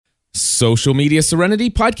Social Media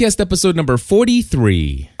Serenity, podcast episode number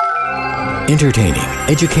 43. Entertaining,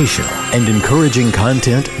 educational, and encouraging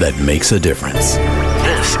content that makes a difference.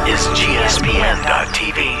 This is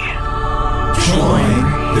GSPN.TV.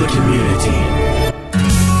 Join the community.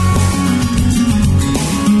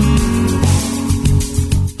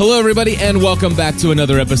 Hello, everybody, and welcome back to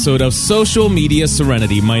another episode of Social Media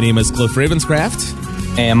Serenity. My name is Cliff Ravenscraft.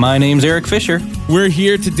 And my name's Eric Fisher. We're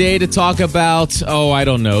here today to talk about,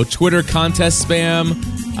 Twitter contest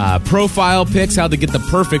spam, profile pics, how to get the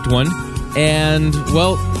perfect one, and,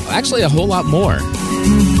 well, actually a whole lot more.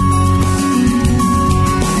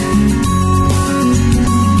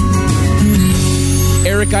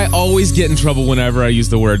 Eric, I always get in trouble whenever I use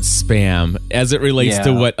the word spam as it relates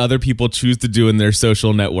to what other people choose to do in their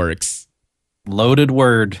social networks. Loaded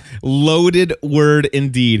word. Loaded word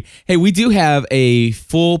indeed. Hey, we do have a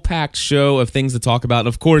full-packed show of things to talk about. And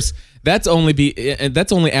of course, that's only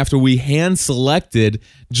after we hand-selected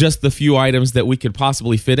just the few items that we could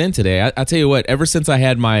possibly fit in today. I tell you what, ever since I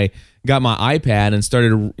got my iPad and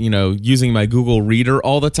started, using my Google Reader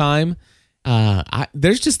all the time,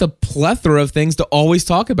 there's just a plethora of things to always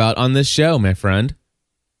talk about on this show, my friend.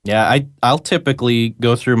 Yeah, I'll typically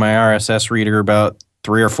go through my RSS reader about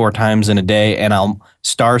 3 or 4 times in a day, and I'll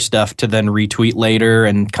star stuff to then retweet later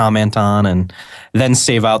and comment on, and then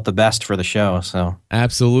save out the best for the show. So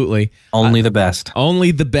absolutely, only the best. Only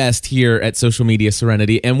the best here at Social Media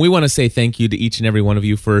Serenity, and we want to say thank you to each and every one of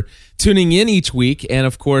you for tuning in each week, and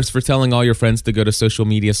of course for telling all your friends to go to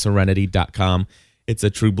socialmediaserenity.com. It's a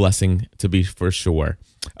true blessing to be for sure.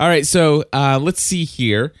 All right, so let's see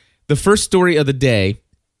here. The first story of the day.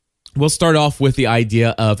 We'll start off with the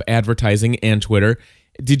idea of advertising and Twitter.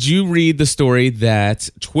 Did you read the story that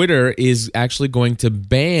Twitter is actually going to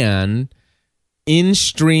ban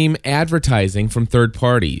in-stream advertising from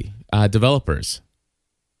third-party developers?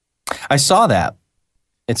 I saw that.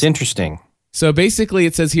 It's interesting. So basically,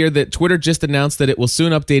 it says here that Twitter just announced that it will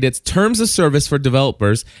soon update its terms of service for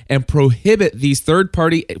developers and prohibit these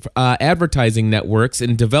third-party advertising networks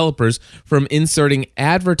and developers from inserting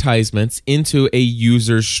advertisements into a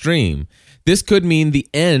user's stream. This could mean the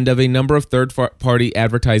end of a number of third-party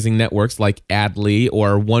advertising networks like Adly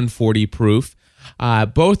or 140 Proof,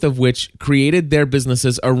 both of which created their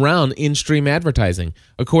businesses around in-stream advertising.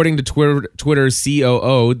 According to Twitter's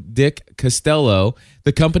COO, Dick Costello,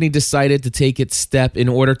 the company decided to take its step in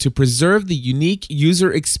order to preserve the unique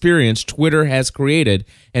user experience Twitter has created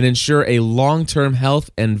and ensure a long-term health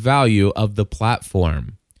and value of the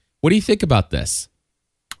platform. What do you think about this?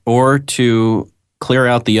 Or to clear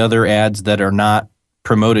out the other ads that are not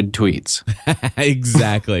promoted tweets.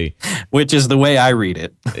 Exactly. Which is the way I read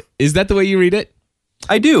it. Is that the way you read it?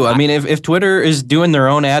 I do. I mean, if Twitter is doing their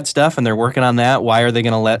own ad stuff and they're working on that, why are they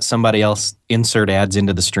going to let somebody else insert ads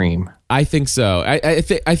into the stream? I think so. I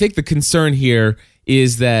think the concern here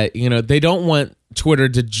is that, they don't want Twitter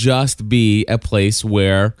to just be a place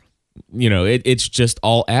where, it's just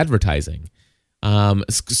all advertising.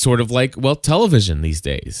 Sort of like, television these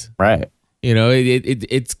days. Right.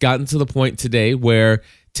 It's gotten to the point today where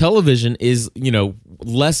television is,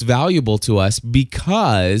 less valuable to us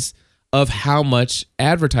because of how much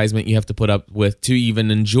advertisement you have to put up with to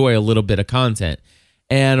even enjoy a little bit of content.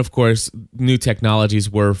 And of course, new technologies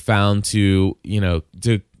were found to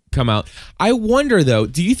come out. I wonder though,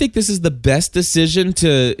 do you think this is the best decision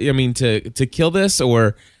to kill this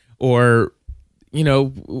or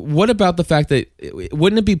what about the fact that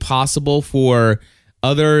wouldn't it be possible for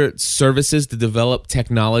other services to develop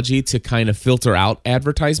technology to kind of filter out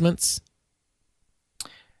advertisements?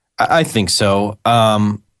 I think so.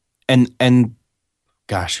 And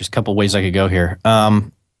gosh, there's a couple ways I could go here.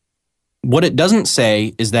 What it doesn't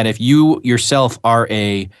say is that if you yourself are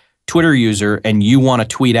a Twitter user and you want to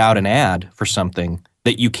tweet out an ad for something,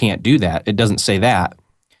 that you can't do that. It doesn't say that.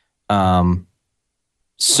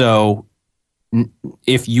 So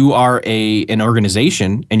if you are an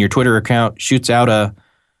organization and your Twitter account shoots out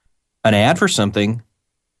an ad for something,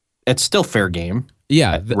 it's still fair game.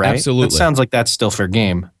 Yeah, right? Absolutely. It sounds like that's still fair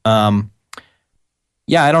game.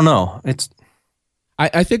 Yeah, I don't know.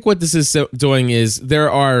 I think what this is doing is there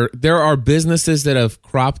are businesses that have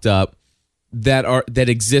cropped up that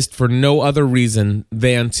exist for no other reason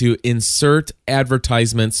than to insert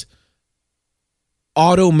advertisements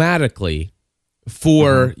automatically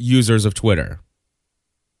for users of Twitter.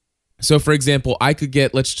 So, for example, I could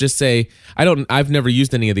get, let's just say, I've never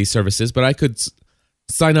used any of these services, but I could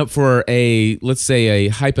sign up for let's say a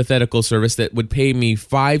hypothetical service that would pay me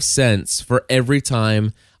 5 cents for every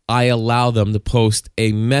time I allow them to post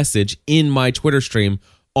a message in my Twitter stream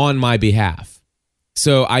on my behalf.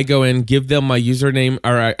 So I go in, give them my username,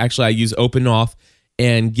 or actually I use OpenAuth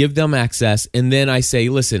and give them access. And then I say,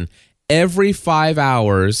 listen, every 5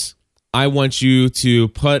 hours, I want you to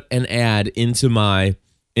put an ad into my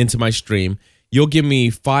stream. You'll give me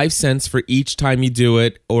 5 cents for each time you do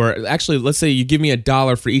it, or actually, let's say you give me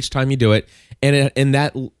 $1 for each time you do it, and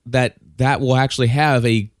that will actually have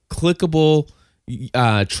a clickable,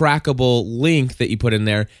 trackable link that you put in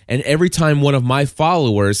there. And every time one of my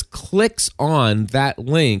followers clicks on that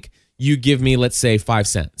link, you give me, let's say, 5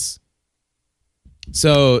 cents.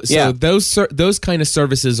 So those kind of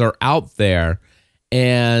services are out there.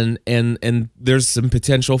 And there's some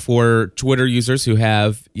potential for Twitter users who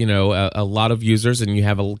have, a lot of users and you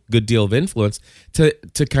have a good deal of influence to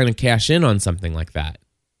kind of cash in on something like that.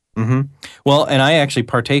 Mm-hmm. Well, and I actually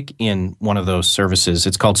partake in one of those services.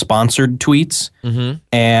 It's called Sponsored Tweets. Mm-hmm.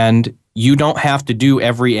 And you don't have to do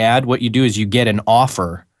every ad. What you do is you get an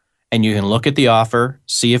offer and you can look at the offer,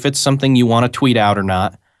 see if it's something you want to tweet out or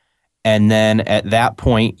not. And then at that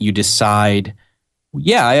point you decide,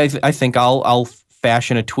 I think I'll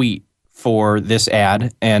fashion a tweet for this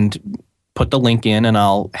ad and put the link in, and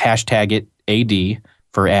I'll hashtag it AD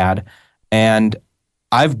for ad. And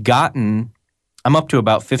I'm up to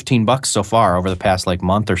about $15 so far over the past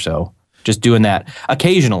month or so, just doing that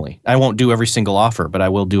occasionally. I won't do every single offer, but I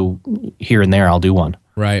will do here and there. I'll do one.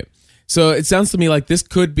 Right. So it sounds to me like this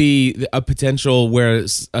could be a potential where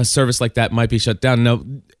a service like that might be shut down. Now,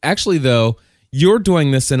 actually, though, you're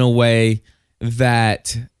doing this in a way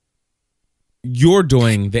that you're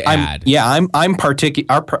doing the ad. I'm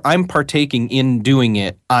partaking in doing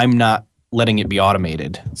it. I'm not letting it be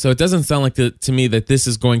automated. So it doesn't sound like to me that this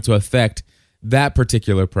is going to affect that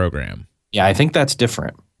particular program. Yeah, I think that's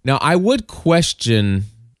different. Now, I would question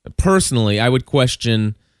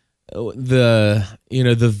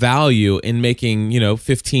the value in making,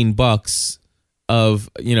 $15 of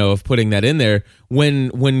putting that in there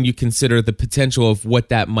when you consider the potential of what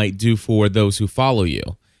that might do for those who follow you,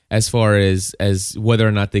 as far as whether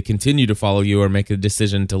or not they continue to follow you or make a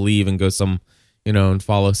decision to leave and go and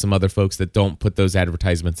follow some other folks that don't put those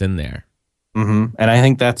advertisements in there. Mm-hmm. And I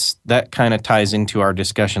think that kind of ties into our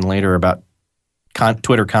discussion later about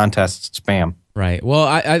Twitter contest spam. Right. Well,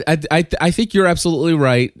 I think you're absolutely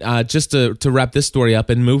right. Just to wrap this story up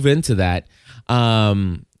and move into that,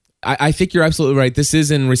 I think you're absolutely right. This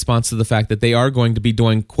is in response to the fact that they are going to be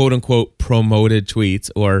doing quote unquote promoted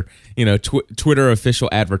tweets or Twitter official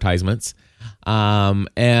advertisements, and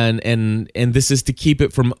this is to keep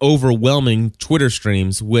it from overwhelming Twitter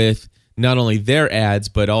streams with not only their ads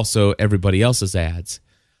but also everybody else's ads.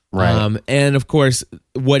 Right. And of course,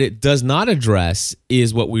 what it does not address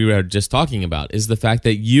is what we were just talking about, is the fact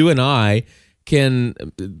that you and I can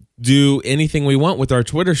do anything we want with our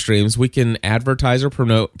Twitter streams. We can advertise or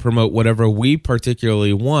promote whatever we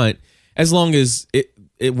particularly want, as long as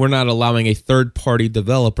we're not allowing a third-party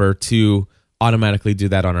developer to automatically do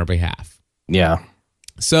that on our behalf. Yeah.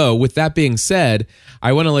 So with that being said,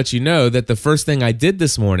 I want to let you know that the first thing I did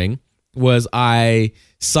this morning was I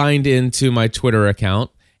signed into my Twitter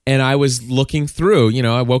account. And I was looking through,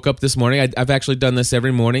 I woke up this morning. I've actually done this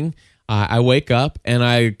every morning. I wake up and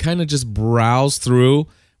I kind of just browse through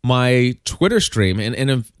my Twitter stream.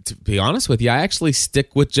 And to be honest with you, I actually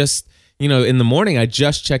stick with just, in the morning, I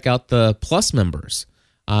just check out the Plus members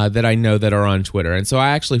that I know that are on Twitter. And so I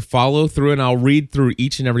actually follow through and I'll read through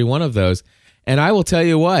each and every one of those. And I will tell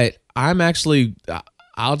you what, I'll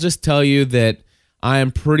just tell you that I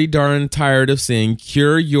am pretty darn tired of seeing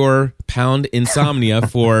cure your pound insomnia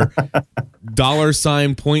for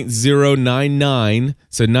 $.099,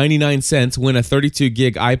 so 99 cents, win a 32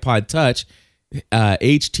 gig iPod Touch,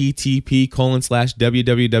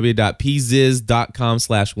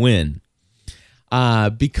 http://www.pziz.com/win.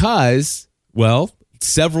 Because, well,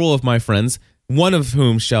 several of my friends, one of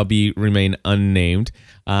whom shall remain unnamed,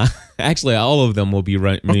 actually all of them will be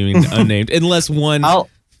remain unnamed, unless one...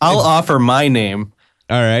 I'll offer my name.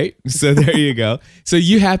 All right, so there you go. So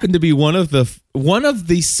you happen to be one of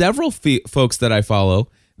the several folks that I follow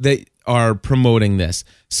that are promoting this.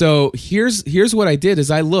 So here's what I did is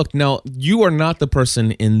I looked. Now, you are not the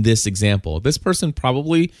person in this example. This person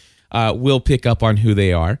probably will pick up on who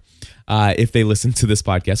they are if they listen to this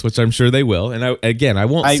podcast, which I'm sure they will. And I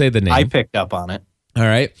won't say the name. I picked up on it. All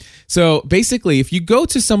right. So basically, if you go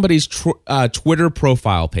to somebody's Twitter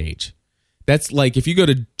profile page, that's like if you go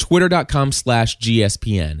to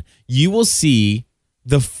twitter.com/GSPN, you will see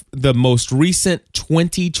the most recent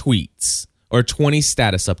 20 tweets or 20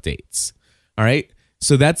 status updates. All right.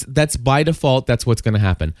 So that's by default, that's what's going to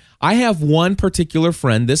happen. I have one particular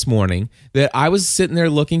friend this morning that I was sitting there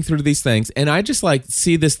looking through these things, and I just like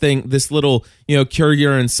see this little, cure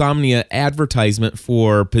your insomnia advertisement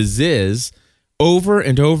for Pizziz over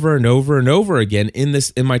and over and over and over again in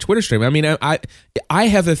my Twitter stream. I mean, I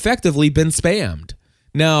have effectively been spammed.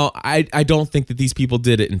 Now, I don't think that these people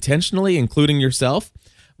did it intentionally, including yourself,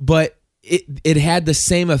 but it had the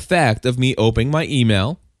same effect of me opening my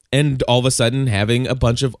email and all of a sudden having a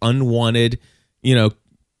bunch of unwanted,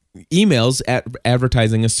 emails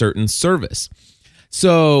advertising a certain service.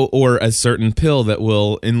 So, or a certain pill that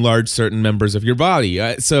will enlarge certain members of your body.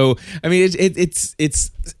 So, I mean,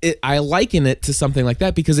 I liken it to something like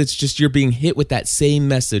that because it's just you're being hit with that same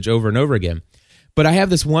message over and over again. But I have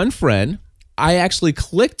this one friend. I actually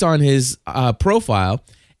clicked on his profile,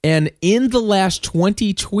 and in the last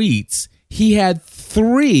 20 tweets, he had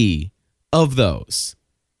 3 of those.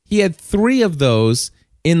 He had 3 of those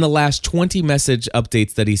in the last 20 message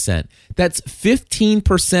updates that he sent. That's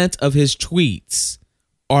 15% of his tweets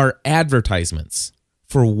are advertisements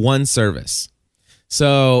for one service.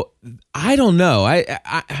 So I don't know.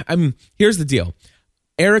 I'm here's the deal.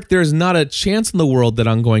 Eric, there's not a chance in the world that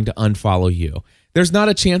I'm going to unfollow you. There's not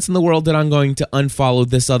a chance in the world that I'm going to unfollow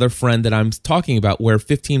this other friend that I'm talking about where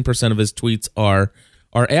 15% of his tweets are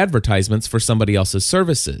advertisements for somebody else's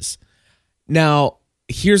services. Now,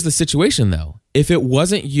 here's the situation though. If it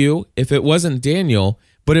wasn't you, if it wasn't Daniel,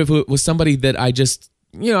 but if it was somebody that I just,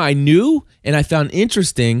 I knew and I found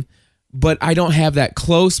interesting, but I don't have that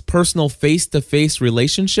close personal face-to-face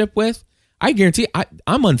relationship with, I guarantee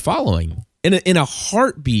I'm unfollowing in a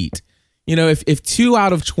heartbeat. If 2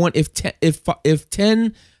 out of 20, if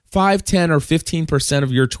 10, 5, 10, or 15%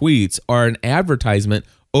 of your tweets are an advertisement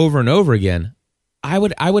over and over again, I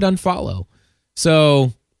would unfollow.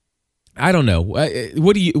 So I don't know.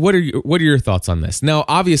 What are your thoughts on this? Now,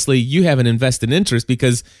 obviously, you have an invested interest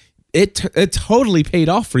because it totally paid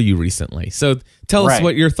off for you recently. So tell us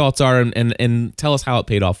what your thoughts are and tell us how it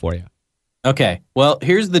paid off for you. Okay. Well,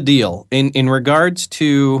 here's the deal. In regards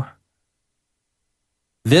to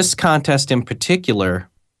this contest in particular,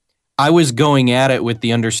 I was going at it with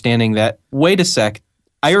the understanding that, wait a sec,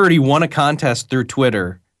 I already won a contest through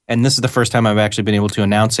Twitter, and this is the first time I've actually been able to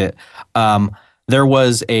announce it. There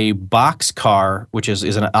was a Boxcar, which is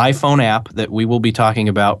an iPhone app that we will be talking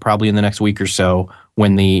about probably in the next week or so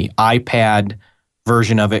when the iPad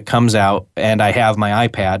version of it comes out, and I have my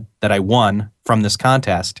iPad that I won from this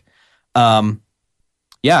contest. I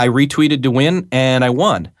retweeted to win, and I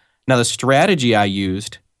won. Now, the strategy I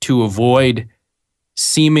used to avoid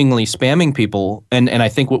seemingly spamming people, and I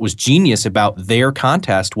think what was genius about their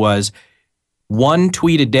contest was one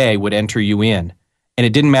tweet a day would enter you in. And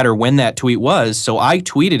it didn't matter when that tweet was. So I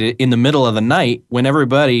tweeted it in the middle of the night when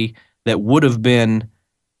everybody that would have been,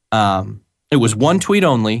 it was one tweet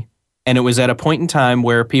only, and it was at a point in time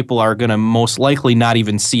where people are going to most likely not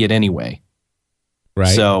even see it anyway.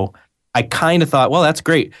 Right. So I kind of thought, well, that's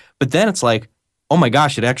great. But then it's like, oh my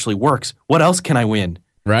gosh, it actually works. What else can I win?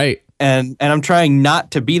 Right. And I'm trying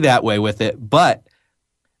not to be that way with it. But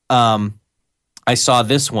I saw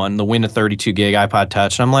this one, the win a 32 gig iPod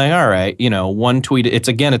Touch. And I'm like, all right, one tweet. It's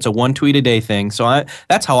a one tweet a day thing. So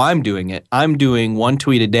that's how I'm doing it. I'm doing one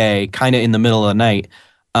tweet a day, kind of in the middle of the night,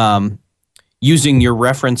 using your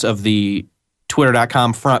reference of the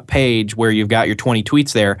twitter.com front page where you've got your 20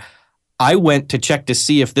 tweets there. I went to check to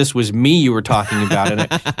see if this was me you were talking about,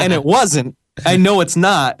 and it wasn't. I know it's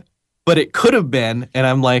not, but it could have been. And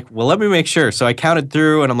I'm like, well, let me make sure. So I counted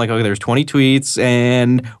through, and I'm like, okay, there's 20 tweets,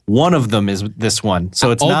 and one of them is this one.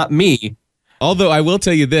 So it's not me. Although I will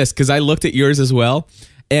tell you this, because I looked at yours as well,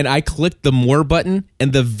 and I clicked the more button,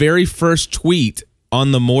 and the very first tweet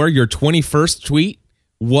on the more, your 21st tweet,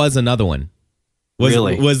 was another one.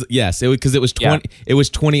 Really? Yes, because it was 20. Yeah. It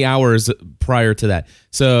was 20 hours prior to that.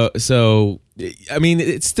 So I mean,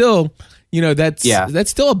 it's still,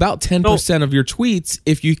 that's still about 10% of your tweets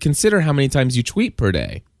if you consider how many times you tweet per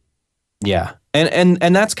day. Yeah, and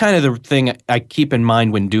that's kind of the thing I keep in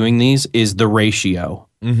mind when doing these is the ratio.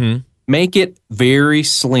 Mm-hmm. Make it very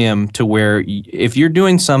slim to where if you're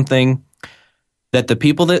doing something that the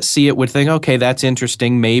people that see it would think, okay, that's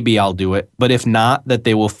interesting, maybe I'll do it. But if not, that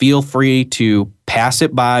they will feel free to pass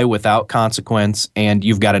it by without consequence, and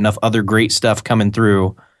you've got enough other great stuff coming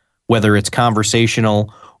through, whether it's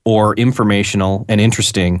conversational or informational and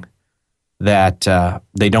interesting, that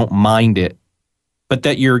they don't mind it, but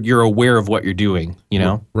that you're aware of what you're doing,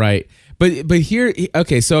 Right. But here,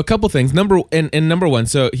 okay, so a couple things. Number one,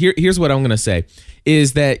 so here's what I'm going to say,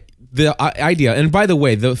 is that the idea, and by the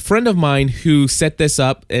way, the friend of mine who set this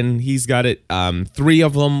up, and he's got it, 3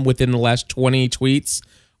 of them within the last 20 tweets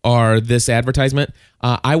are this advertisement.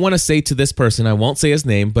 I want to say to this person, I won't say his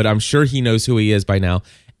name, but I'm sure he knows who he is by now.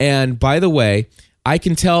 And by the way, I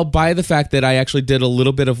can tell by the fact that I actually did a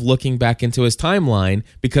little bit of looking back into his timeline,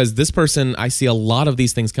 because this person, I see a lot of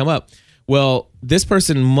these things come up. Well, this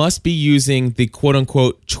person must be using the quote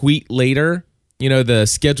unquote tweet later, the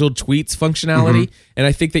scheduled tweets functionality. And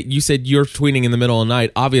I think that you said you're tweeting in the middle of the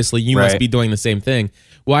night. Obviously, you must be doing the same thing.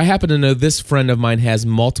 Well, I happen to know this friend of mine has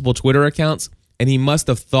multiple Twitter accounts, and he must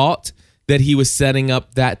have thought that he was setting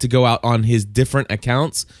up that to go out on his different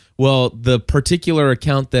accounts. Well, the particular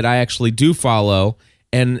account that I actually do follow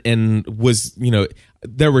and was,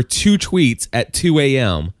 there were 2 tweets at 2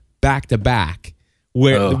 a.m. back to back,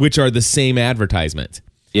 which are the same advertisement.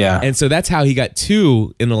 Yeah. And so that's how he got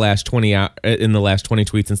 2 in the last 20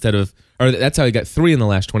 tweets instead of, or that's how he got 3 in the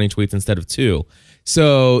last 20 tweets instead of 2.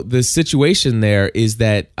 So the situation there is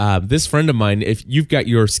that this friend of mine, if you've got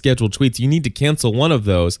your scheduled tweets, you need to cancel one of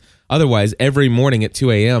those. Otherwise, every morning at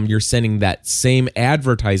 2 a.m., you're sending that same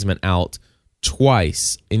advertisement out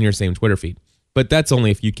twice in your same Twitter feed. But that's only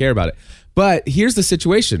if you care about it. But here's the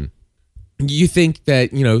situation. You think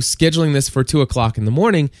that, scheduling this for 2 o'clock in the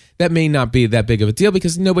morning, that may not be that big of a deal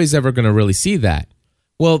because nobody's ever going to really see that.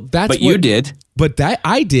 Well, but you did. But that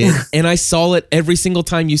I did, and I saw it every single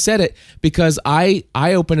time you said it, because I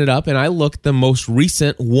open it up and I look the most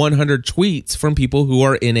recent 100 tweets from people who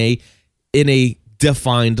are in a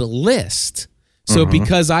defined list. So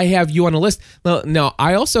because I have you on a list, now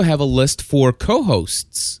I also have a list for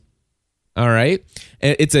co-hosts. All right,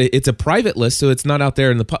 and it's a private list, so it's not out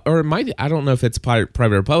there in the or it might, I don't know if it's private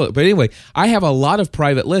or public, but anyway, I have a lot of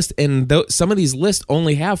private lists, and some of these lists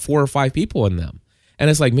only have 4 or 5 people in them, and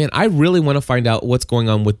it's like, man, I really want to find out what's going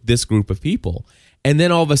on with this group of people, and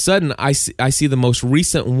then all of a sudden, I see the most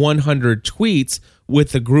recent 100 tweets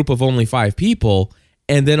with a group of only 5 people,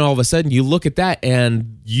 and then all of a sudden, you look at that,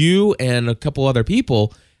 and you and a couple other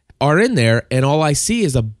people are in there, and all I see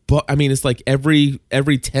is it's like every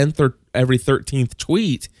 10th or every 13th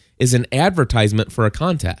tweet is an advertisement for a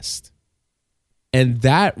contest. And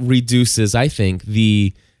that reduces, I think,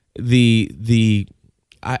 I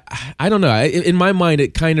don't know. In my mind,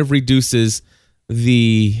 it kind of reduces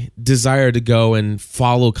the desire to go and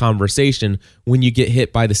follow conversation when you get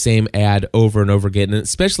hit by the same ad over and over again, and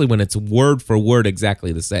especially when it's word for word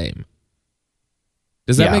exactly the same.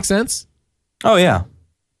 Does that make sense? Oh, yeah.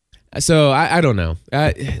 So I don't know,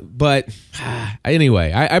 but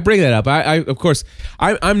anyway, I bring that up. I of course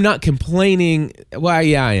I'm not complaining. Well,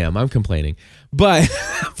 yeah, I am. I'm complaining, but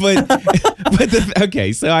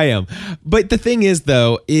okay, so I am. But the thing is,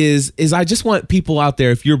 though, is I just want people out there,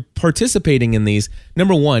 if you're participating in these,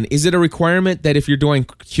 number one, is it a requirement that if you're doing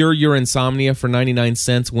Cure Your Insomnia for 99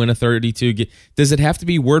 cents, win a 32? Does it have to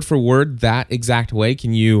be word for word that exact way?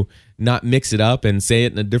 Can you not mix it up and say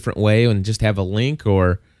it in a different way and just have a link,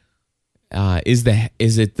 or is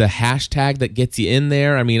it the hashtag that gets you in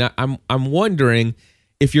there? I mean, I'm wondering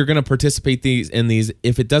if you're going to participate in these,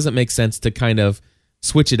 if it doesn't make sense to kind of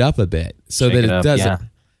switch it up a bit so that it doesn't.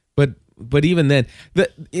 Yeah. But even then,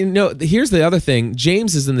 here's the other thing.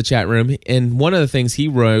 James is in the chat room, and one of the things he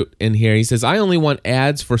wrote in here, he says, "I only want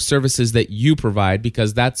ads for services that you provide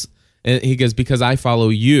because because I follow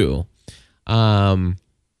you." And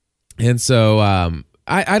so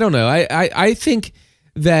I don't know. I think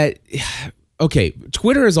that, okay,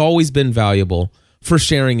 Twitter has always been valuable for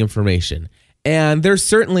sharing information. And there's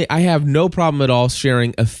certainly, I have no problem at all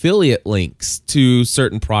sharing affiliate links to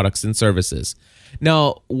certain products and services.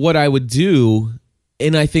 Now, what I would do,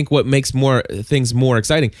 and I think what makes things more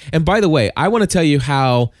exciting, and by the way, I want to tell you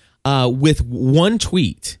how with one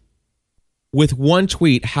tweet,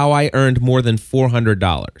 how I earned more than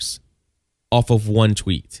 $400 off of one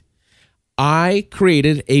tweet. I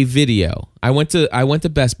created a video. I went to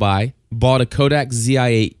Best Buy, bought a Kodak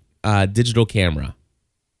ZI8 digital camera.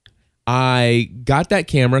 I got that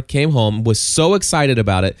camera, came home, was so excited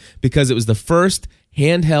about it because it was the first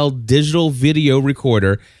handheld digital video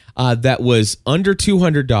recorder that was under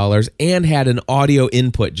 $200 and had an audio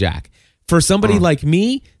input jack. For somebody like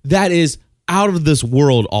me, that is out of this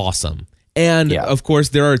world awesome. And of course,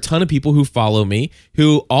 there are a ton of people who follow me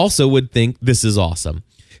who also would think this is awesome.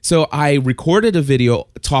 So I recorded a video,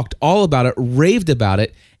 talked all about it, raved about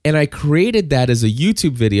it, and I created that as a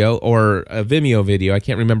YouTube video or a Vimeo video, I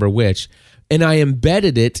can't remember which, and I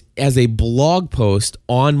embedded it as a blog post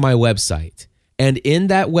on my website. And in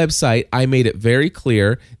that website, I made it very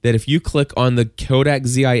clear that if you click on the Kodak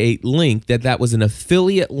ZI8 link, that was an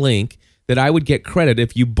affiliate link that I would get credit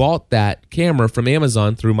if you bought that camera from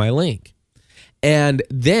Amazon through my link. And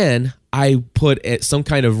then I put some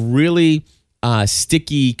kind of really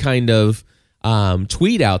sticky kind of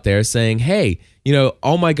tweet out there saying, hey,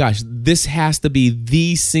 oh my gosh, this has to be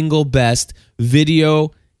the single best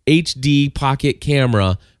video HD pocket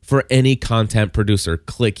camera for any content producer.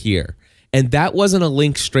 Click here. And that wasn't a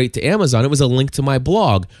link straight to Amazon. It was a link to my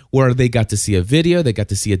blog where they got to see a video, they got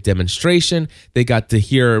to see a demonstration, they got to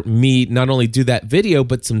hear me not only do that video,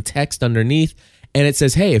 but some text underneath. And it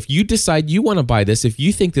says, hey, if you decide you want to buy this, if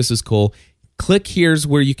you think this is cool, click here's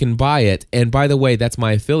where you can buy it. And by the way, that's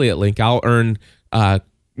my affiliate link. I'll earn a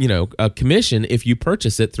commission if you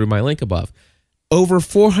purchase it through my link above. Over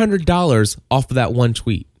 $400 off of that one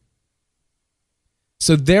tweet.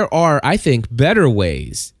 So there are, I think, better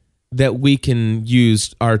ways that we can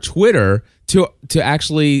use our Twitter to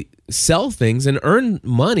actually sell things and earn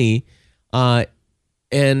money. And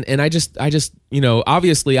I just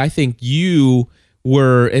obviously I think you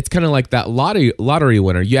were, it's kind of like that lottery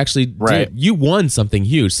winner. You actually you won something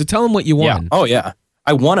huge. So tell them what you won. Yeah. Oh yeah.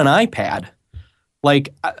 I won an iPad.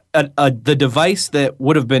 Like the device that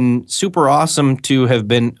would have been super awesome to have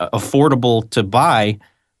been affordable to buy,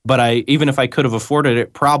 but even if I could have afforded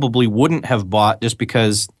it, probably wouldn't have bought just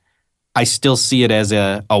because I still see it as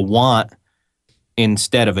a want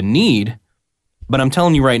instead of a need. But I'm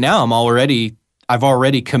telling you right now, I've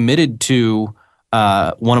already committed to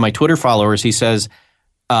one of my Twitter followers. He says,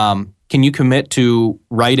 can you commit to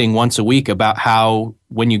writing once a week about how,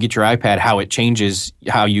 when you get your iPad, how it changes,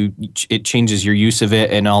 it changes your use of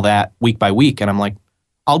it and all that week by week? And I'm like,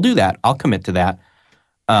 I'll do that. I'll commit to that.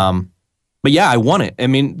 But yeah, I won it. I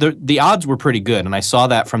mean, the odds were pretty good, and I saw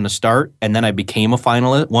that from the start, and then I became a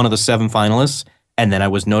finalist, one of the 7 finalists, and then I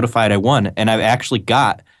was notified I won. And I've actually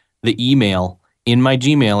got the email in my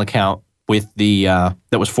Gmail account with that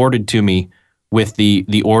was forwarded to me with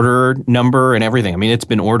the order number and everything. I mean, it's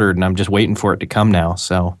been ordered, and I'm just waiting for it to come now.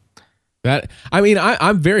 So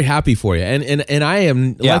I'm very happy for you, and I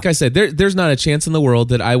am, like I said, there's not a chance in the world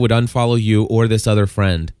that I would unfollow you or this other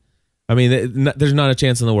friend. I mean, there's not a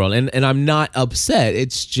chance in the world, and I'm not upset.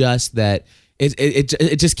 It's just that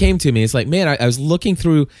it just came to me. It's like, man, I was looking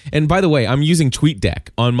through, and by the way, I'm using TweetDeck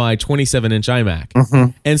on my 27-inch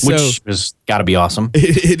iMac, and so which has got to be awesome.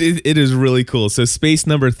 It is really cool. So space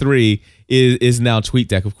number 3 is now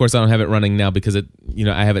TweetDeck. Of course, I don't have it running now because I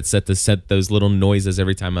have it set to set those little noises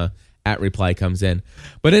every time a @ comes in.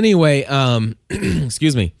 But anyway,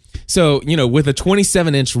 excuse me. So with a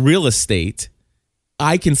 27-inch real estate,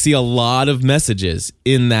 I can see a lot of messages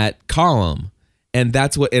in that column. And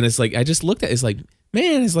that's what, and it's like, I just looked at it, it's like,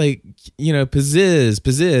 man, it's like, pizziz.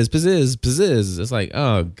 It's like,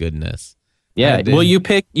 oh, goodness. Yeah. Well, you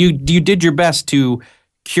did your best to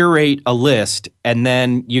curate a list, and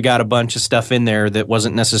then you got a bunch of stuff in there that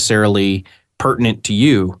wasn't necessarily pertinent to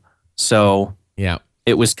you. So yeah,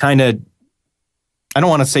 it was kind of, I don't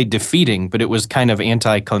want to say defeating, but it was kind of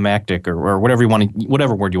anticlimactic or whatever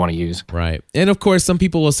word you want to use. Right. And of course, some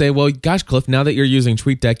people will say, well, gosh, Cliff, now that you're using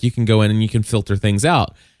TweetDeck, you can go in and you can filter things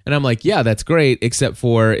out. And I'm like, yeah, that's great, except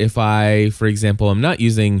for if I, for example, am not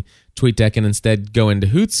using TweetDeck and instead go into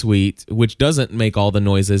Hootsuite, which doesn't make all the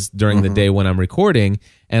noises during the day when I'm recording,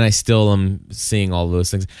 and I still am seeing all those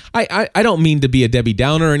things. I don't mean to be a Debbie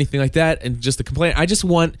Downer or anything like that and just to complain. I just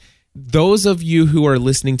want those of you who are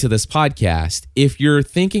listening to this podcast, if you're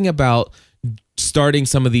thinking about starting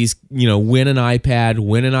some of these, win an iPad,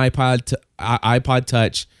 win an iPod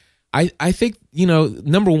Touch, I think,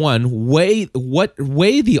 number one, weigh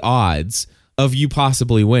the odds of you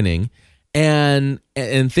possibly winning, and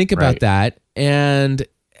think about that, and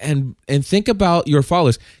think about your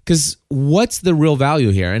followers, because what's the real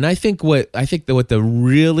value here? And I think what the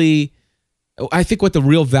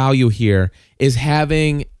real value here is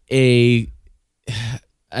having a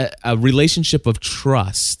relationship of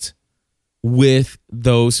trust with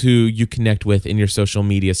those who you connect with in your social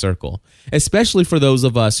media circle, especially for those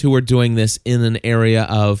of us who are doing this in an area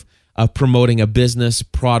of promoting a business,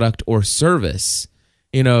 product, or service.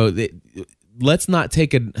 Let's not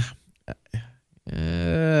take a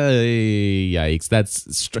yikes.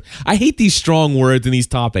 I hate these strong words in these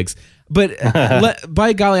topics, but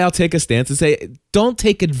by golly, I'll take a stance and say, don't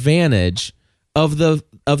take advantage of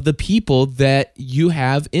the people that you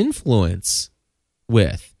have influence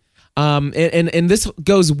with. And this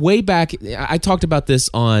goes way back. I talked about this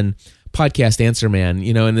on Podcast Answer Man,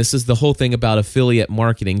 and this is the whole thing about affiliate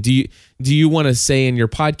marketing. Do you want to say in your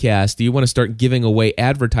podcast, do you want to start giving away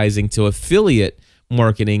advertising to affiliate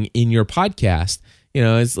marketing in your podcast?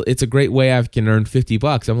 It's a great way I can earn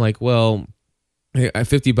 $50. I'm like, well,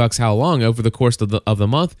 $50 how long over the course of the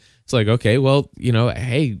month. It's like, okay, well,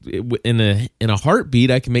 hey, in a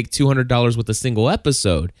heartbeat I can make $200 with a single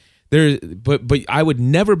episode. But I would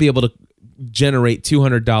never be able to generate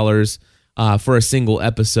 $200 for a single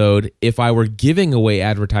episode if I were giving away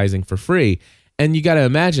advertising for free. And you got to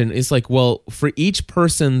imagine, it's like, well, for each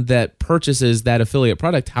person that purchases that affiliate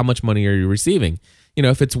product, how much money are you receiving?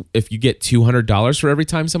 If you get $200 for every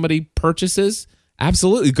time somebody purchases,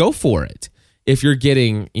 absolutely go for it. If you're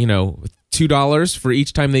getting, $2 for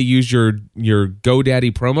each time they use your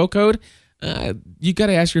GoDaddy promo code, you got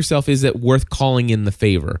to ask yourself, is it worth calling in the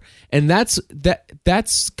favor? And that's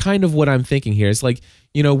kind of what I'm thinking here. It's like,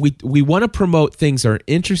 we want to promote things that are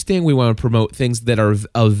interesting. We want to promote things that are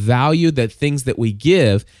of value, that things that we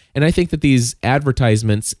give. And I think that these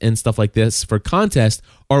advertisements and stuff like this for contests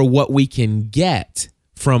are what we can get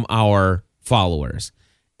from our followers.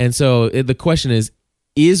 And so the question is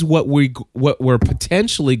what we're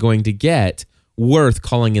potentially going to get worth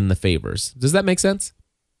calling in the favors? Does that make sense?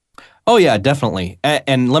 Oh, yeah, definitely.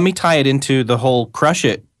 And let me tie it into the whole Crush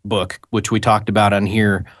It book, which we talked about on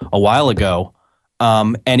here a while ago.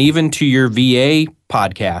 And even to your VA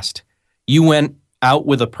podcast, you went out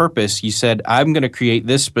with a purpose. You said, I'm going to create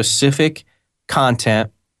this specific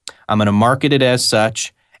content. I'm going to market it as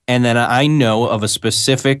such. And then I know of a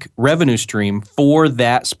specific revenue stream for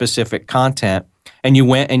that specific content. And you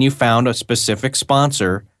went and you found a specific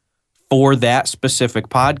sponsor for that specific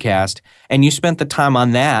podcast. And you spent the time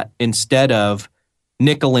on that instead of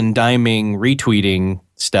nickel and diming retweeting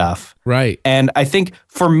stuff. Right. And I think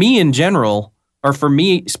for me in general, or for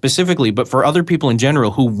me specifically, but for other people in general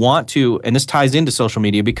who want to, and this ties into social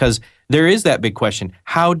media because there is that big question.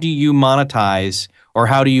 How do you monetize or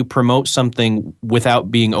how do you promote something without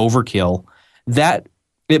being overkill?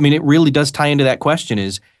 It really does tie into that question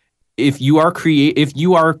is if you are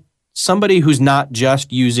somebody who's not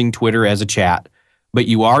just using Twitter as a chat, but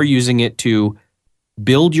you are using it to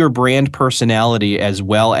build your brand personality as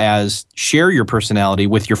well as share your personality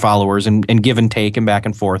with your followers and give and take and back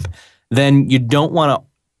and forth, then you don't want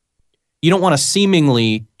to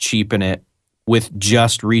seemingly cheapen it with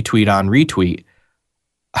just retweet on retweet.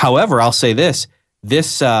 However, I'll say this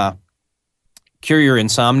Cure Your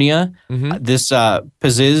Insomnia, this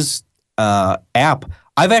Pizziz app,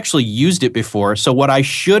 I've actually used it before. So what I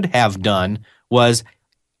should have done was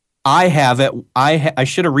I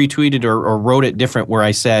should have retweeted or wrote it different where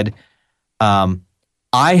I said, I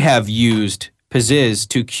have used Pizziz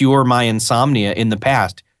to cure my insomnia in the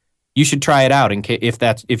past. You should try it out.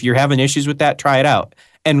 If you're having issues with that, try it out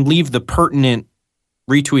and leave the pertinent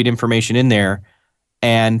retweet information in there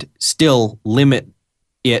and still limit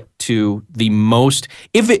it to the most,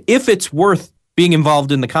 if it's worth being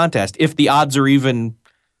involved in the contest, if the odds are even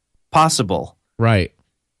possible. Right.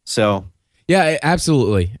 So yeah,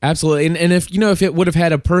 absolutely. Absolutely. And if it would have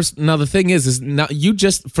had a person, now the thing is now you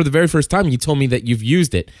just, for the very first time, you told me that you've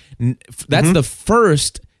used it. That's the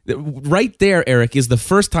first, right there, Eric, is the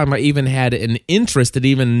first time I even had an interest in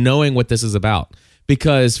even knowing what this is about.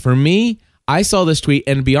 Because for me, I saw this tweet,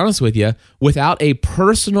 and to be honest with you, without a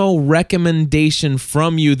personal recommendation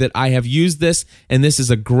from you that I have used this and this is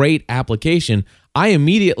a great application, I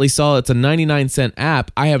immediately saw it's a 99-cent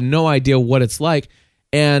app. I have no idea what it's like,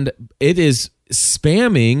 and it is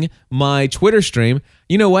spamming my Twitter stream.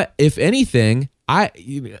 You know what? If anything,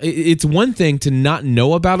 it's one thing to not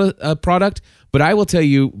know about a product, but I will tell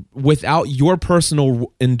you, without your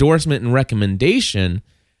personal endorsement and recommendation,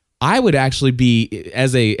 I would actually be,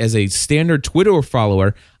 as a standard Twitter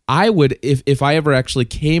follower, I would, if I ever actually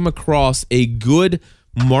came across a good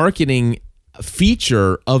marketing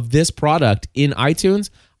feature of this product in iTunes,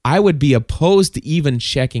 I would be opposed to even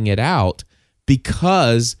checking it out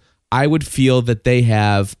because I would feel that they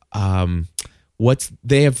have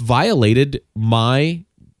violated my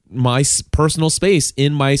personal space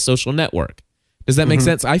in my social network. Does that make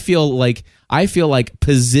sense? I feel like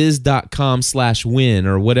Pizziz.com/win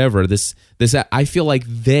or whatever this I feel like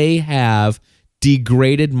they have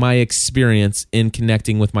degraded my experience in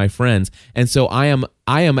connecting with my friends. And so I am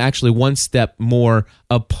actually one step more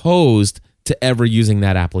opposed to ever using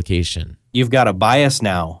that application. You've got a bias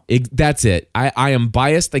now. That's it. I am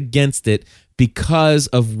biased against it because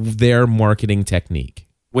of their marketing technique.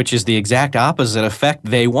 Which is the exact opposite effect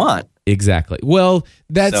they want. Exactly. Well,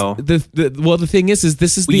 that's the thing is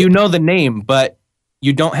this is you know the name, but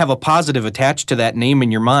you don't have a positive attached to that name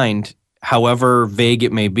in your mind, however vague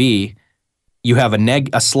it may be. You have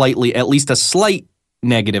at least a slight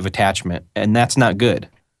negative attachment, and that's not good.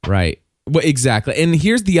 Right. Well, exactly. And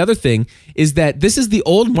here's the other thing is that this is the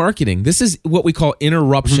old marketing. This is what we call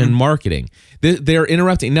interruption marketing. They're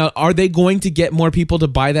interrupting. Now, are they going to get more people to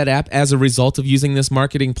buy that app as a result of using this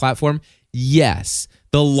marketing platform? Yes.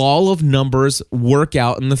 The law of numbers work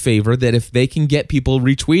out in the favor that if they can get people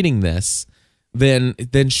retweeting this, then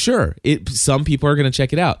sure, some people are going to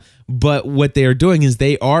check it out. But what they are doing is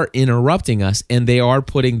they are interrupting us, and they are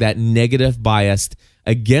putting that negative bias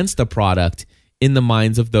against the product in the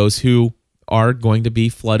minds of those who are going to be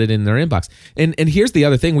flooded in their inbox. And here's the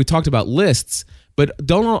other thing. We talked about lists, but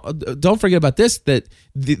don't forget about this, that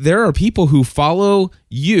there are people who follow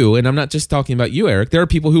you, and I'm not just talking about you, Eric. There are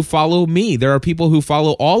people who follow me. There are people who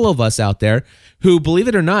follow all of us out there who, believe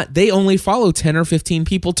it or not, they only follow 10 or 15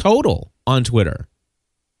 people total on Twitter.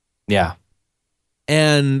 Yeah.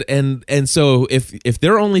 And so if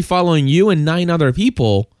they're only following you and 9 other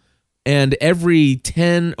people, and every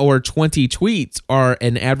 10 or 20 tweets are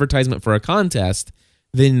an advertisement for a contest,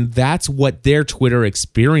 then that's what their Twitter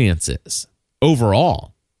experience is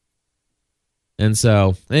overall. And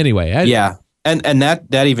so, anyway. And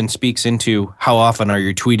that even speaks into how often are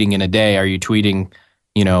you tweeting in a day? Are you tweeting,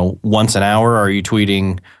 once an hour? Are you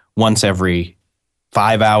tweeting once every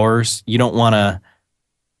 5 hours? You don't want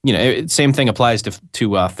to, same thing applies to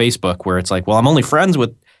Facebook, where it's like, well, I'm only friends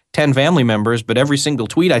with 10 family members, but every single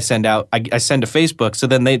tweet I send out, I send to Facebook. So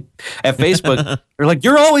then at Facebook, they're like,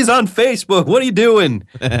 you're always on Facebook. What are you doing?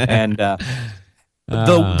 And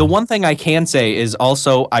the one thing I can say is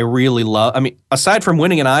also I really love, aside from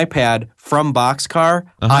winning an iPad from Boxcar,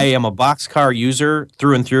 I am a Boxcar user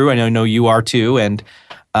through and through. And I know you are too. And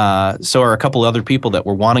so are a couple other people that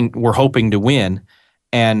we're hoping to win.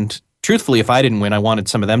 And truthfully, if I didn't win, I wanted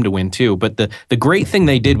some of them to win too. But the great thing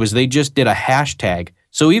they did was they just did a hashtag.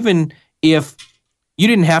 So even if you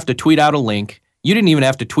didn't have to tweet out a link, you didn't even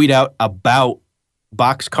have to tweet out about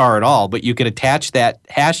Boxcar at all, but you could attach that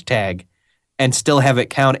hashtag and still have it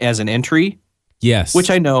count as an entry. Yes.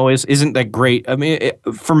 Which I know isn't that great.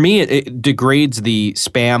 For me, it degrades the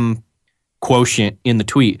spam quotient in the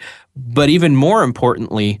tweet. But even more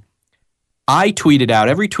importantly, I tweeted out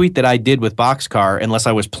every tweet that I did with Boxcar, unless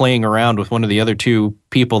I was playing around with one of the other 2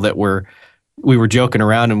 people that we were joking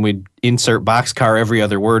around, and we'd insert Boxcar every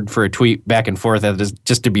other word for a tweet back and forth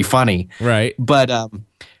just to be funny. Right. But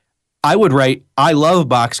I would write, I love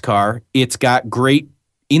Boxcar. It's got great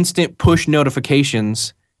instant push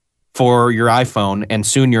notifications for your iPhone and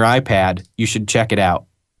soon your iPad. You should check it out.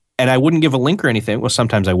 And I wouldn't give a link or anything. Well,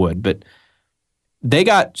 sometimes I would, but they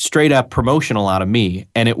got straight up promotional out of me,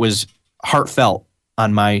 and it was heartfelt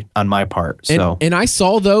on my part. So and I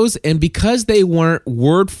saw those, and because they weren't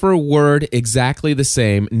word for word exactly the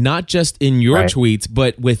same, not just in your tweets,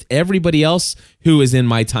 but with everybody else who is in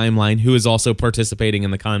my timeline who is also participating in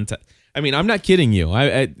the contest. I'm not kidding you.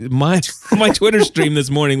 My Twitter stream this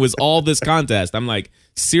morning was all this contest. I'm like,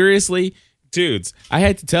 seriously, dudes, I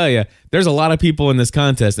had to tell you, there's a lot of people in this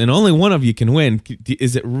contest, and only one of you can win.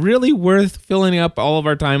 Is it really worth filling up all of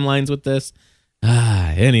our timelines with this?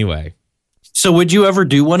 Anyway. So would you ever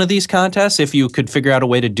do one of these contests if you could figure out a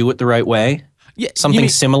way to do it the right way? Yeah, something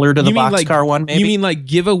similar to the Boxcar one, maybe? You mean like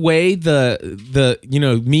give away the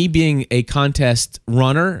me being a contest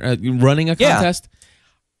runner, running a contest?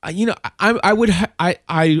 Yeah.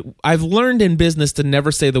 I've learned in business to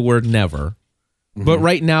never say the word never. Mm-hmm. But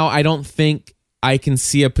right now I don't think I can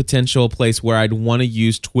see a potential place where I'd want to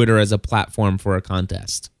use Twitter as a platform for a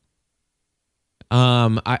contest.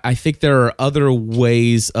 I think there are other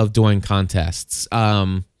ways of doing contests.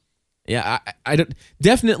 I don't.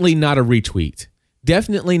 Definitely not a retweet.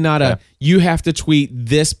 Definitely not you have to tweet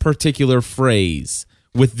this particular phrase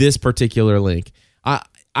with this particular link.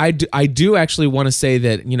 I do actually want to say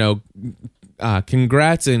that,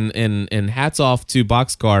 congrats and hats off to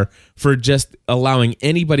Boxcar for just allowing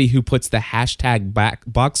anybody who puts the hashtag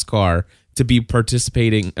Boxcar to be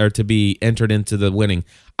participating or to be entered into the winning.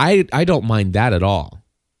 I don't mind that at all.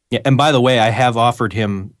 Yeah, and by the way, I have offered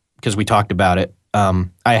him, because we talked about it, I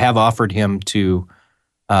have offered him to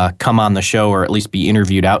come on the show, or at least be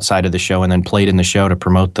interviewed outside of the show and then played in the show to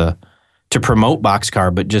promote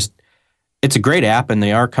Boxcar. But just, it's a great app, and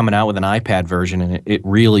they are coming out with an iPad version, and it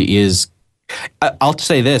really is. I'll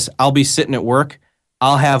say this, I'll be sitting at work,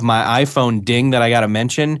 I'll have my iPhone ding that I got to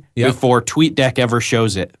mention before TweetDeck ever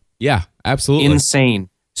shows it. Yeah, absolutely. Insane.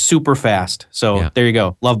 Super fast. So There you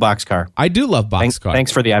go. Love Boxcar. I do love Boxcar.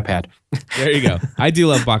 Thanks for the iPad. There you go. I do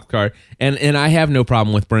love Boxcar, and I have no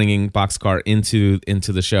problem with bringing Boxcar into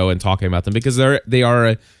the show and talking about them, because they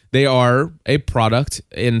are a product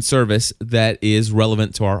and service that is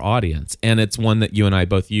relevant to our audience, and it's one that you and I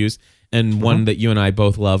both use, and one that you and I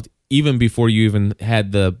both loved even before you even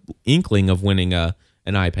had the inkling of winning an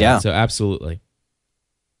iPad. Yeah. So absolutely.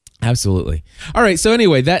 All right. So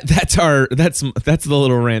anyway, that's the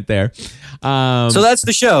little rant there. So that's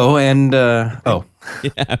the show. And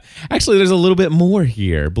yeah, actually, there's a little bit more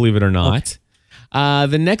here. Believe it or not.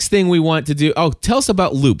 The next thing we want to do. Oh, tell us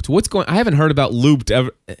about Looped. I haven't heard about Looped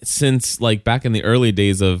ever since like back in the early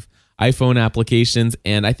days of iPhone applications,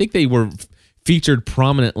 and I think they were featured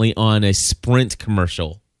prominently on a Sprint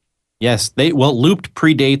commercial. Yes, Looped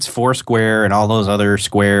predates Foursquare and all those other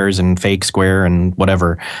squares and fake Square and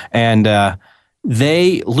whatever. And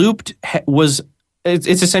Looped it's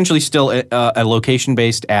essentially still a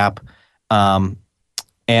location-based app.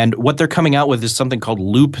 And what they're coming out with is something called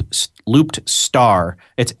Looped Star.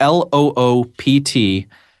 It's LOOPT,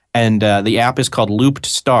 and the app is called Looped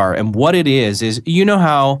Star. And what it is you know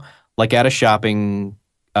how like at a shopping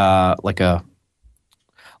like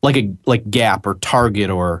Gap or Target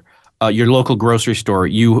or your local grocery store,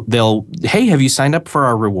 hey, have you signed up for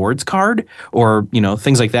our rewards card? Or,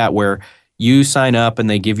 things like that where you sign up and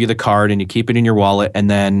they give you the card and you keep it in your wallet. And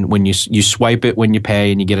then when you swipe it when you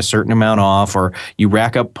pay and you get a certain amount off, or you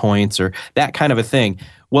rack up points or that kind of a thing.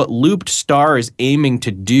 What Looped Star is aiming to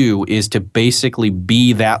do is to basically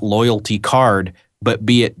be that loyalty card, but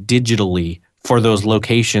be it digitally for those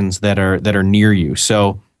locations that are near you.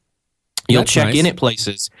 So you'll check in at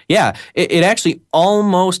places. Yeah, it actually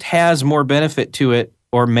almost has more benefit to it,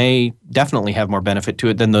 or may definitely have more benefit to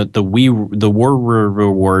it than the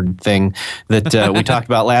reward thing that we talked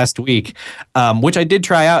about last week, which I did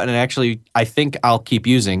try out, and actually I think I'll keep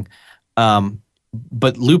using.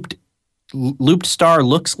 But Looped Star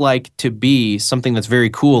looks like to be something that's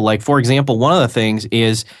very cool. Like, for example, one of the things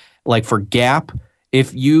is like for Gap,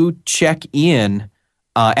 if you check in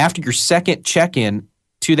after your second check-in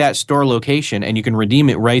to that store location and you can redeem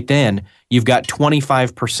it right then, you've got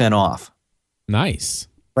 25% off. Nice.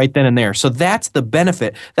 Right then and there. So that's the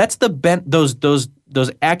benefit. That's those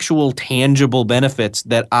actual tangible benefits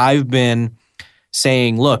that I've been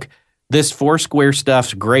saying, look, this Foursquare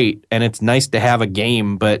stuff's great and it's nice to have a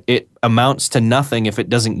game, but it amounts to nothing if it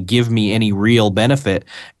doesn't give me any real benefit.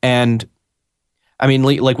 And I mean,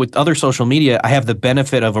 like with other social media, I have the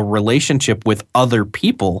benefit of a relationship with other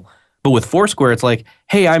people. But with Foursquare, it's like,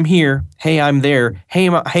 hey, I'm here. Hey, I'm there. Hey,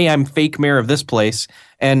 I'm fake mayor of this place.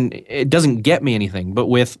 And it doesn't get me anything. But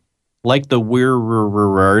with like the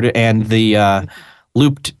Weird and the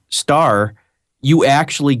Looped Star, you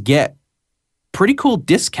actually get pretty cool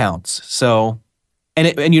discounts. So,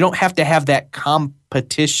 and you don't have to have that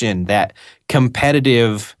competition, that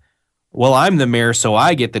competitive, well, I'm the mayor, so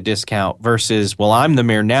I get the discount, versus, well, I'm the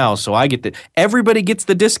mayor now, so I get everybody gets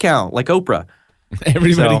the discount, like Oprah.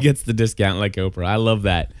 Everybody gets the discount like Oprah. I love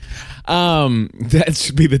that. That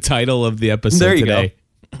should be the title of the episode there you today.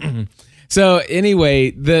 Go. So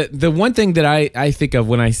anyway, the one thing that I think of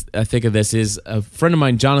when I think of this is a friend of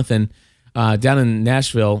mine, Jonathan, down in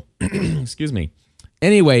Nashville. Excuse me.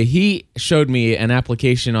 Anyway, he showed me an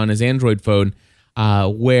application on his Android phone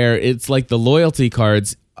where it's like the loyalty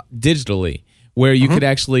cards digitally, where you could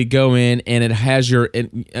actually go in and it has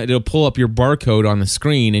it'll pull up your barcode on the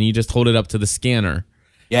screen and you just hold it up to the scanner.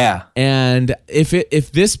 Yeah. And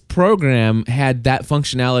if this program had that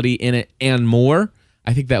functionality in it and more,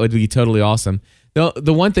 I think that would be totally awesome.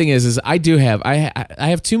 The one thing is I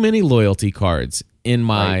have too many loyalty cards in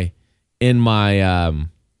my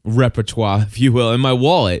repertoire, if you will, in my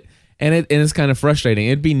wallet, and it's kind of frustrating.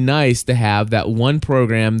 It'd be nice to have that one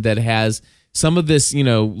program that has some of this,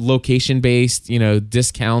 location-based,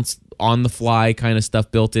 discounts on the fly kind of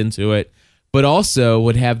stuff built into it, but also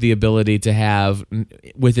would have the ability to have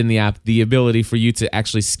within the app the ability for you to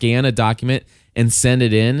actually scan a document and send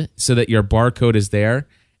it in so that your barcode is there,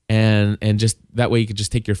 and just that way you could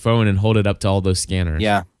just take your phone and hold it up to all those scanners.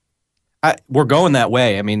 Yeah, we're going that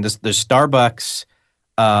way. I mean, the Starbucks,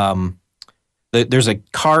 there's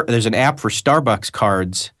an app for Starbucks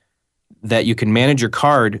cards that you can manage your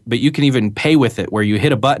card, but you can even pay with it, where you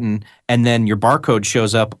hit a button and then your barcode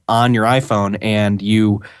shows up on your iPhone and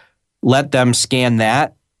you let them scan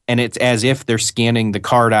that, and it's as if they're scanning the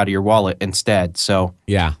card out of your wallet instead. So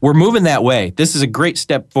yeah, we're moving that way. This is a great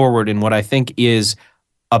step forward in what I think is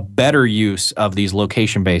a better use of these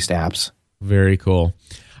location-based apps. Very cool.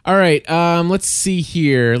 All right, let's see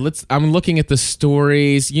here. I'm looking at the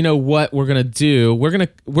stories. You know what we're gonna do? We're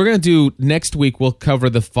gonna do next week. We'll cover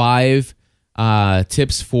the 5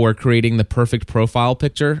 tips for creating the perfect profile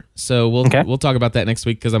picture. So we'll talk about that next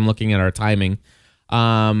week because I'm looking at our timing.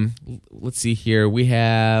 Let's see here. We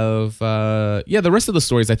have the rest of the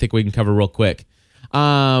stories I think we can cover real quick.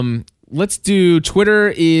 let's do Twitter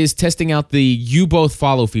is testing out the You Both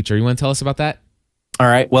Follow feature. You want to tell us about that? All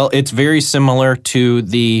right. Well, it's very similar to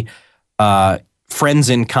the friends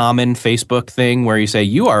in common Facebook thing where you say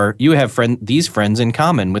you have these friends in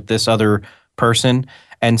common with this other person.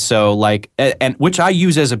 And so and which I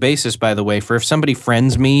use as a basis, by the way, for if somebody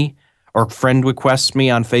friends me or friend requests me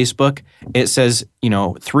on Facebook, it says,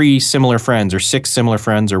 3 similar friends or 6 similar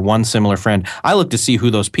friends or 1 similar friend. I look to see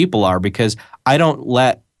who those people are because I don't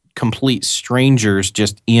let complete strangers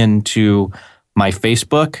just into my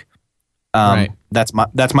Facebook. Right. That's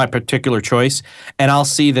my particular choice. And I'll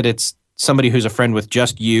see that it's somebody who's a friend with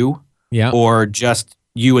just you or just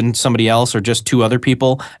you and somebody else or just 2 other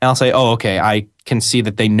people. And I'll say, oh, okay, I can see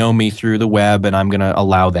that they know me through the web and I'm going to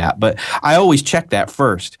allow that. But I always check that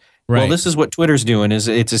first. Right. Well, this is what Twitter's doing is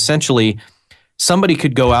it's essentially somebody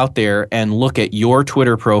could go out there and look at your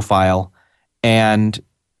Twitter profile and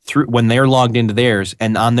when they're logged into theirs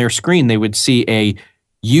and on their screen, they would see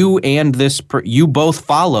you and you both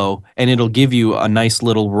follow, and it'll give you a nice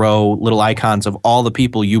little icons of all the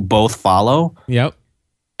people you both follow. Yep.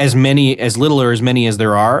 As little or as many as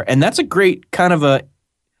there are. And that's a great kind of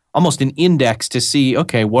almost an index to see,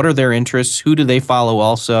 okay, what are their interests? Who do they follow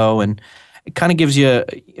also? And it kind of gives you,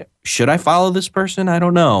 should I follow this person? I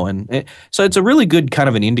don't know. And so it's a really good kind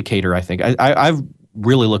of an indicator, I think. I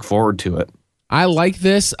really look forward to it. I like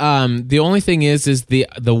this. The only thing is the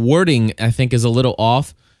wording I think is a little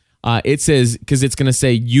off. It says because it's going to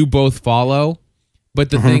say you both follow, but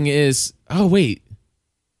the thing is, oh wait,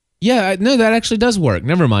 yeah, no, that actually does work.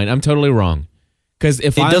 Never mind, I'm totally wrong. Because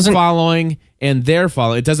if I'm following and they're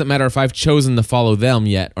following, it doesn't matter if I've chosen to follow them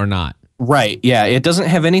yet or not. Right. Yeah. It doesn't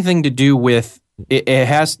have anything to do with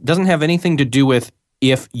doesn't have anything to do with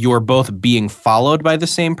if you're both being followed by the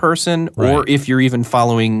same person or if you're even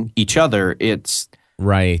following each other. It's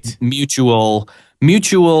mutual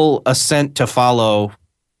assent to follow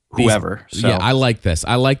whoever. So. Yeah, I like this.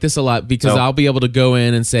 I like this a lot because I'll be able to go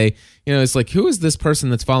in and say, it's like, who is this person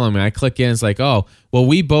that's following me? I click in, it's like, oh, well,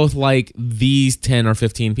 we both like these 10 or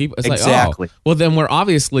 15 people. It's exactly. Like, oh, well, then we're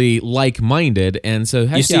obviously like-minded. And so,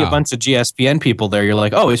 you see a bunch of GSPN people there, you're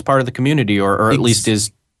like, oh, he's part of the community or at least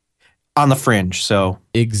is on the fringe. So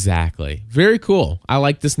exactly. Very cool. I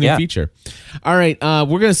like this new feature. All right.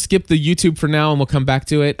 We're going to skip the YouTube for now and we'll come back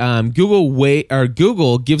to it.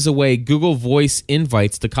 Google gives away Google Voice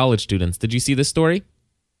invites to college students. Did you see this story?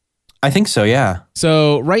 I think so. Yeah.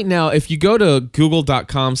 So right now, if you go to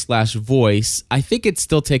google.com/voice, I think it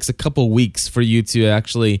still takes a couple weeks for you to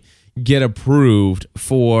actually get approved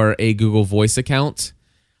for a Google Voice account.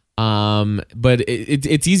 But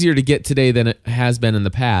it's easier to get today than it has been in the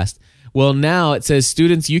past. Well, now it says,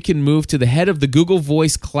 students, you can move to the head of the Google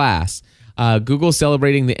Voice class. Google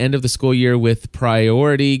celebrating the end of the school year with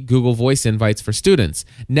priority Google Voice invites for students.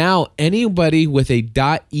 Now, anybody with a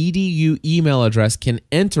 .edu email address can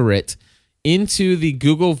enter it into the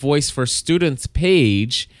Google Voice for Students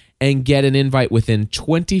page and get an invite within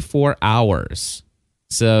 24 hours.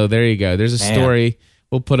 So there you go. There's a story.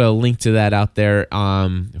 We'll put a link to that out there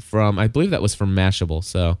from, I believe that was from Mashable.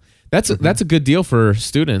 So that's a good deal for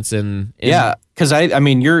students. And yeah, because I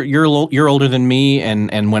mean, you're older than me,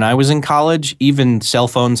 and when I was in college, even cell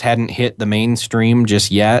phones hadn't hit the mainstream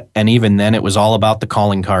just yet, and even then, it was all about the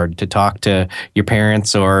calling card to talk to your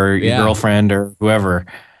parents or your girlfriend or whoever.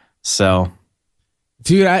 So,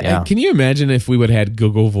 dude, can you imagine if we would have had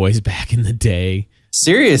Google Voice back in the day?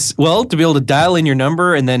 Serious? Well, to be able to dial in your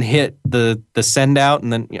number and then hit the send out,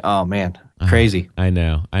 and then oh man, crazy. I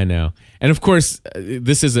know. And of course,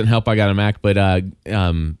 this isn't help. I got a Mac, but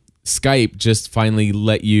Skype just finally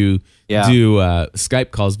let you do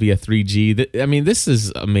Skype calls via 3G. I mean, this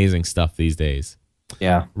is amazing stuff these days.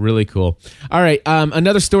 Yeah, really cool. All right,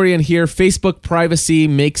 another story in here. Facebook privacy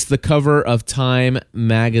makes the cover of Time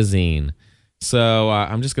magazine. So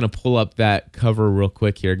I'm just gonna pull up that cover real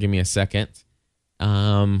quick here. Give me a second.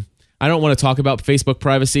 I don't want to talk about Facebook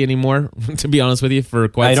privacy anymore, to be honest with you, for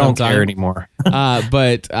quite some time. I don't care anymore.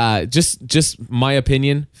 But just my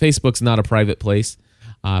opinion, Facebook's not a private place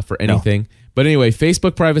for anything. No. But anyway,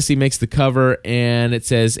 Facebook privacy makes the cover, and it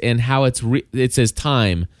says it says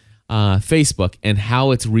Time, Facebook, and how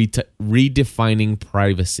it's redefining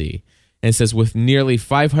privacy. And it says with nearly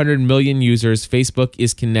 500 million users, Facebook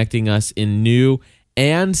is connecting us in new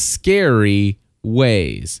and scary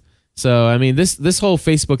ways. So, I mean, this whole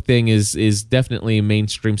Facebook thing is definitely a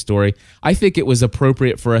mainstream story. I think it was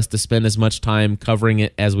appropriate for us to spend as much time covering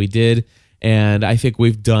it as we did, and I think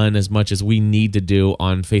we've done as much as we need to do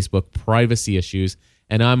on Facebook privacy issues,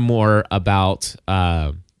 and I'm more about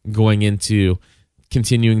going into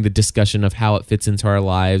continuing the discussion of how it fits into our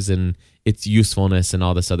lives and its usefulness and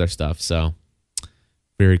all this other stuff. So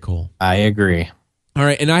very cool. I agree. All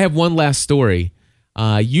right, and I have one last story.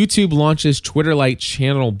 YouTube launches Twitter Lite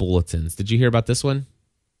channel bulletins. Did you hear about this one?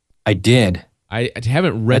 I did. I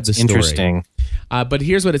haven't read the story. Interesting. But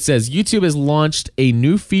here's what it says. YouTube has launched a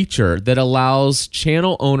new feature that allows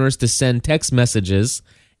channel owners to send text messages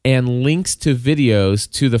and links to videos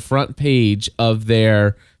to the front page of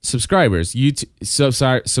their subscribers'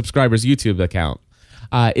 YouTube account.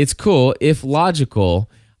 It's cool if logical.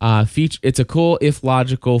 It's a cool if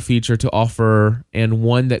logical feature to offer, and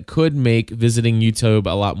one that could make visiting YouTube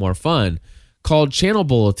a lot more fun. Called Channel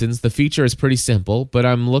Bulletins, the feature is pretty simple, but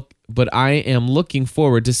I am looking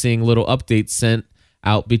forward to seeing little updates sent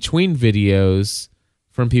out between videos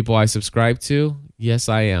from people I subscribe to. Yes,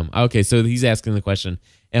 I am. Okay, so he's asking the question,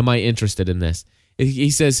 am I interested in this?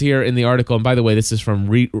 He says here in the article, and by the way, this is from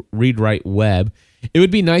Read Write Web, it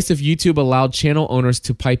would be nice if YouTube allowed channel owners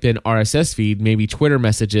to pipe in RSS feed, maybe Twitter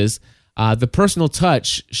messages. The personal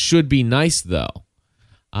touch should be nice, though.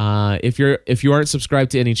 If you aren't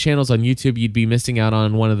subscribed to any channels on YouTube, you'd be missing out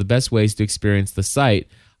on one of the best ways to experience the site.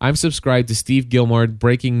 I'm subscribed to Steve Gilmore,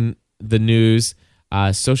 Breaking the News,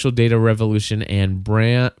 Social Data Revolution, and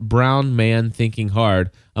Brown Man Thinking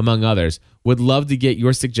Hard, among others. Would love to get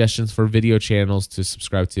your suggestions for video channels to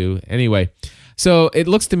subscribe to. Anyway, so it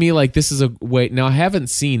looks to me like this is a way. Now, I haven't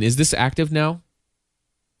seen. Is this active now?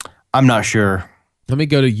 I'm not sure. Let me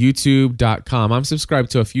go to youtube.com. I'm subscribed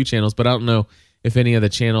to a few channels, but I don't know if any of the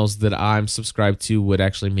channels that I'm subscribed to would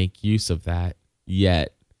actually make use of that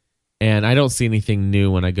yet. And I don't see anything new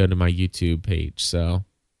when I go to my YouTube page. So,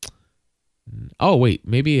 oh wait,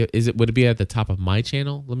 maybe would it be at the top of my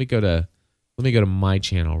channel? Let me go to my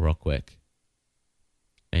channel real quick.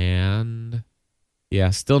 And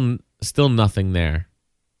yeah, still nothing there.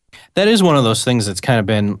 That is one of those things that's kind of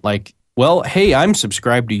been like, well, hey, I'm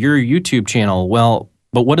subscribed to your YouTube channel. Well,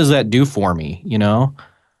 but what does that do for me? You know,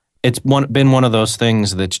 it's been one of those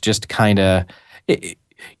things that's just kind of,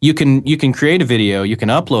 you can create a video, you can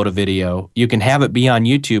upload a video, you can have it be on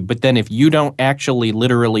YouTube, but then if you don't actually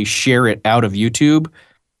literally share it out of YouTube,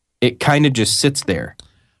 it kind of just sits there.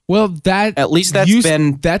 Well, that's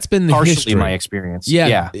been the partially history. My experience.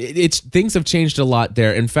 Yeah. It's things have changed a lot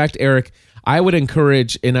there. In fact, Eric, I would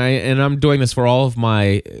encourage, and I'm doing this for all of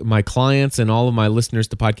my clients and all of my listeners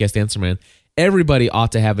to Podcast Answer Man. Everybody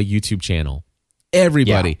ought to have a YouTube channel.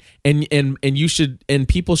 Everybody, and you should, and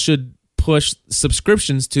people should push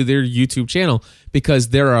subscriptions to their YouTube channel, because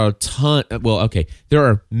there are there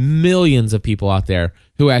are millions of people out there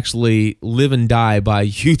who actually live and die by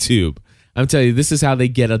YouTube. I'm telling you, this is how they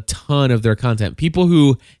get a ton of their content. People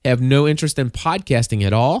who have no interest in podcasting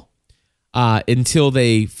at all until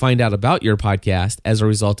they find out about your podcast as a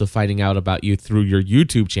result of finding out about you through your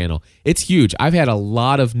YouTube channel. It's huge. I've had a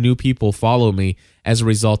lot of new people follow me as a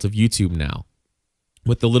result of YouTube now,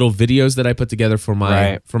 with the little videos that I put together for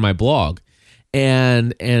my blog.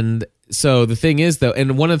 And so the thing is, though,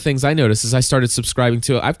 and one of the things I noticed is I started subscribing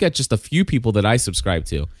to, I've got just a few people that I subscribe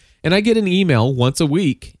to. And I get an email once a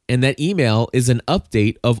week, and that email is an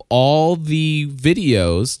update of all the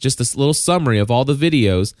videos, just this little summary of all the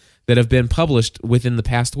videos that have been published within the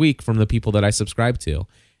past week from the people that I subscribe to.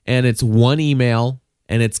 And it's one email,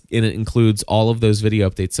 and it includes all of those video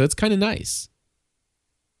updates. So it's kind of nice.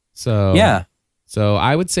 So yeah. So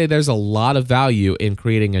I would say there's a lot of value in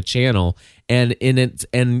creating a channel, and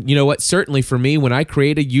you know what? Certainly for me, when I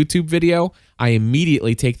create a YouTube video, I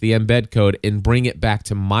immediately take the embed code and bring it back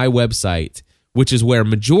to my website, which is where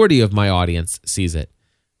majority of my audience sees it.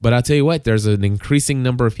 But I'll tell you what, there's an increasing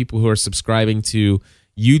number of people who are subscribing to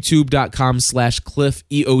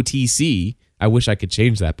youtube.com/CliffEOTC. I wish I could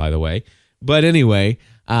change that, by the way. But anyway,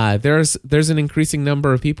 there's an increasing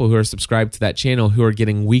number of people who are subscribed to that channel who are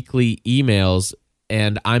getting weekly emails,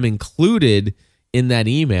 and I'm included in that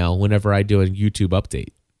email whenever I do a YouTube update.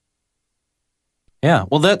 Yeah,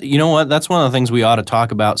 well, you know what? That's one of the things we ought to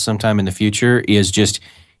talk about sometime in the future, is just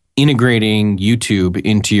integrating YouTube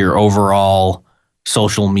into your overall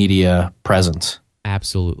social media presence.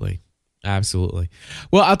 Absolutely.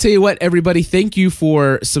 Well, I'll tell you what, everybody, thank you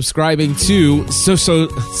for subscribing to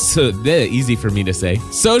easy for me to say,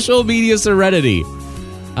 Social Media Serenity.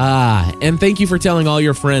 And thank you for telling all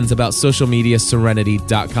your friends about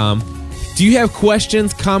socialmediaserenity.com. Do you have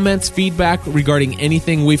questions, comments, feedback regarding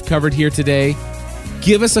anything we've covered here today?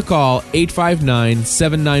 Give us a call,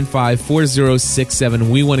 859-795-4067.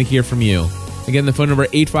 We want to hear from you. Again, the phone number,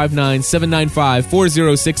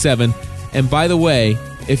 859-795-4067. And by the way,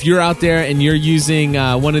 if you're out there and you're using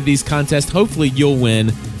one of these contests, hopefully you'll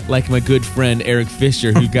win like my good friend Eric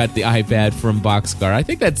Fisher, who got the iPad from Boxcar.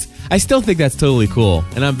 I still think that's totally cool,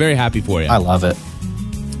 and I'm very happy for you. I love it.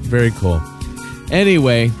 Very cool.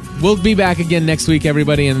 Anyway, we'll be back again next week,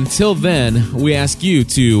 everybody. And until then, we ask you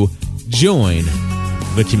to join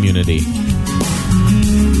the community.